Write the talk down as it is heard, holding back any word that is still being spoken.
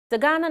The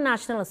Ghana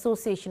National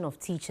Association of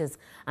Teachers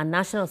and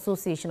National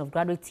Association of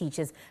Graduate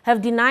Teachers have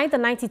denied the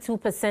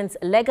 92%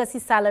 legacy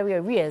salary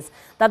arrears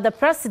that the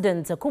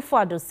President,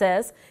 Akufo-Addo,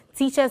 says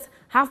teachers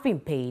have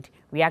been paid.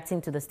 Reacting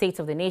to the State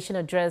of the Nation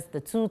address,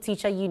 the two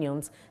teacher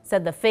unions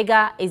said the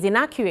figure is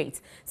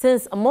inaccurate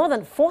since more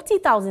than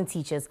 40,000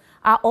 teachers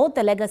are owed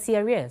the legacy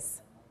arrears.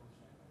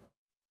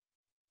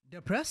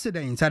 The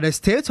President at the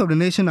State of the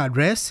Nation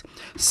address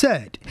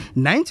said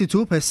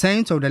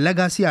 92% of the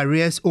legacy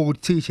arrears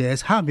owed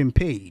teachers have been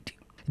paid.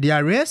 The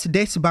arrears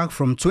dates back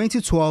from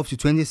 2012 to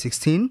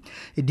 2016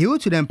 due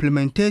to the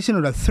implementation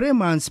of the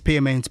 3-month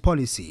payment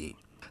policy.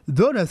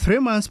 Though the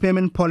 3-month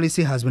payment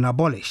policy has been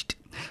abolished,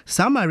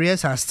 some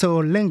arrears are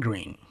still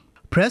lingering.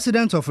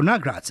 President of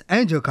NAGRAT,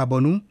 Angel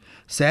Kabonu,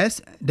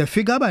 says the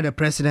figure by the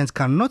President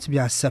cannot be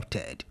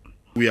accepted.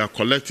 We are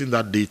collecting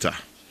that data.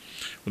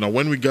 Now,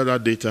 when we get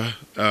that data,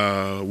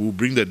 we'll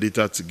bring the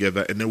data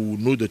together and then we'll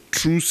know the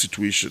true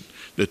situation,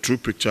 the true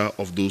picture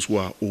of those who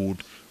are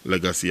owed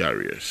legacy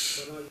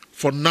arrears.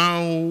 For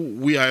now,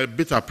 we are a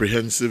bit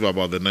apprehensive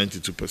about the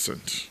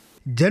 92%.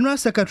 General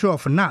Secretary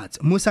of NAT,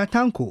 Musa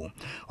Tanko,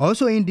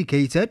 also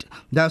indicated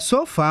that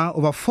so far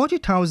over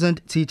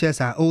 40,000 teachers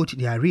are owed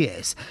the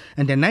arrears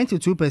and the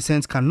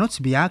 92%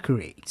 cannot be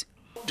accurate.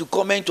 To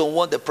comment on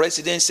what the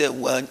President said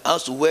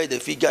as to where the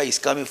figure is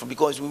coming from,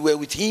 because we were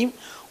with him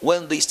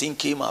when this thing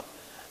came up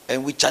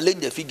and we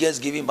challenged the figures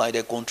given by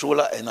the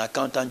Controller and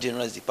Accountant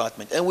General's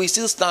Department, and we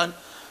still stand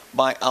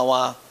by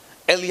our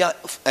earlier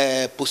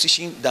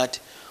position that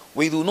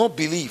we do not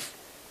believe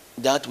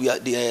that we are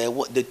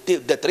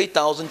the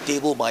 3,000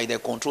 table by the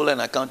Controller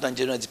and Accountant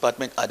General's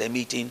Department at the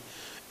meeting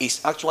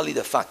is actually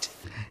the fact.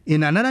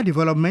 In another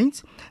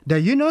development, the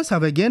unions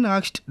have again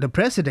asked the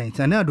President,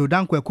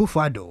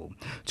 Akufo-Addo,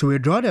 to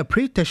withdraw the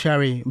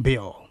pre-tertiary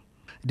bill.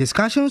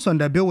 Discussions on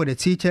the bill with the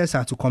teachers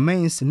are to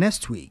commence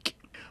next week.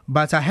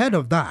 But ahead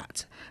of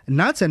that,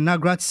 NAT and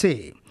NAGRAT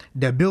say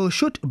the bill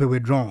should be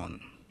withdrawn.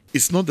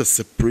 It's not the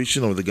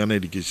separation of the Ghana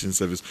Education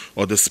Service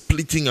or the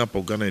splitting up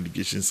of Ghana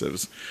Education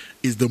Service.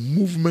 It's the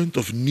movement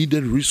of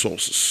needed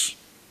resources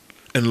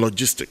and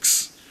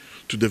logistics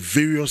to the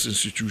various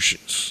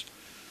institutions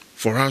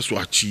for us to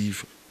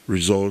achieve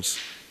results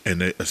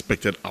and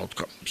expected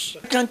outcomes.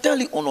 I can tell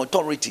you on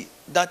authority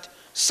that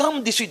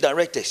some district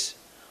directors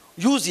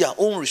use their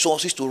own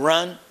resources to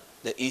run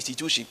the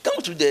institution.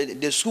 Come to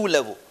the school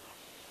level.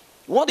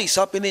 What is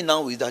happening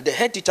now is that the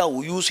head teacher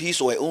will use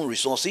his or her own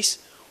resources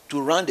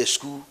to run the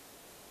school.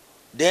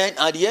 Then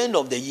at the end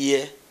of the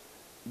year,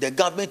 the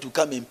government will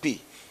come and pay.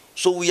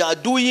 So we are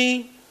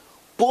doing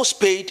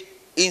post-paid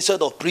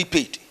instead of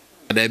prepaid.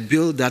 The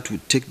bill that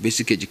would take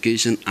basic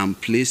education and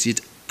place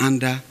it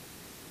under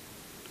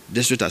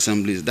district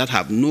assemblies that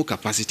have no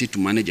capacity to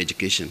manage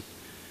education,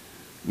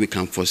 we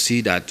can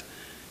foresee that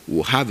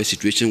we'll have a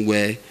situation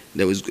where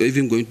there is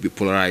even going to be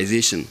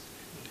polarization,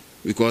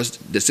 because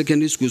the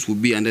secondary schools will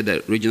be under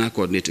the regional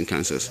coordinating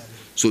councils.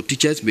 So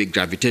teachers may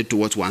gravitate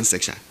towards one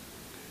section.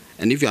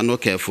 And if you are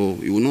not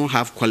careful, you will not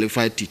have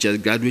qualified teachers,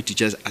 graduate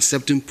teachers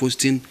accepting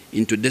posting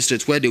into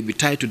districts where they will be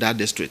tied to that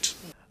district.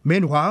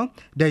 Meanwhile,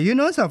 the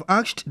unions have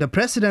asked the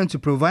President to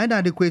provide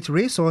adequate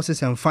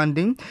resources and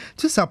funding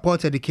to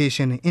support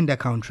education in the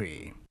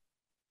country.